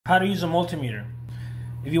How to use a multimeter.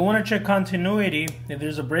 If you want to check continuity, if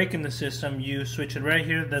there's a break in the system, you switch it right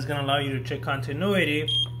here. That's going to allow you to check continuity,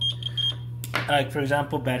 like for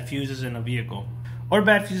example bad fuses in a vehicle or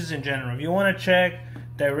bad fuses in general. If you want to check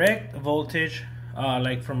direct voltage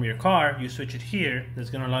like from your car, you switch it here. That's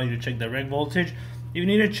going to allow you to check direct voltage. If you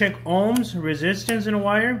need to check ohms, resistance in a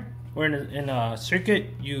wire or in a circuit,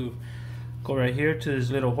 you go right here to this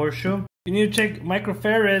little horseshoe. You need to check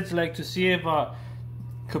microfarads, like to see if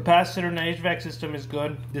capacitor in the HVAC system is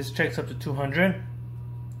good. This checks up to 200.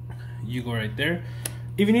 You go right there.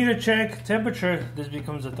 If you need to check temperature, this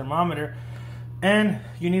becomes a thermometer. And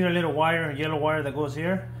you need a little wire, a yellow wire that goes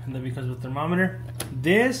here, and that becomes a thermometer.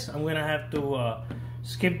 This, I'm gonna have to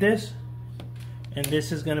skip this, and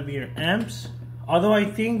this is gonna be your amps. Although I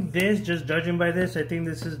think this, just judging by this, I think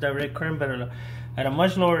this is direct current, but at a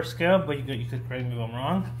much lower scale, but you could correct me if I'm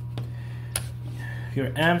wrong.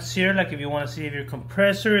 Your amps here, like if you want to see if your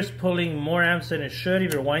compressor is pulling more amps than it should,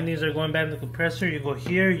 if your windings are going back in the compressor, you go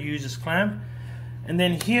here, you use this clamp. And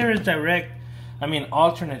then here is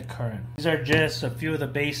alternate current. These are just a few of the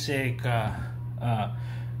basic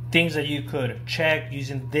things that you could check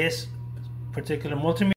using this particular multimeter.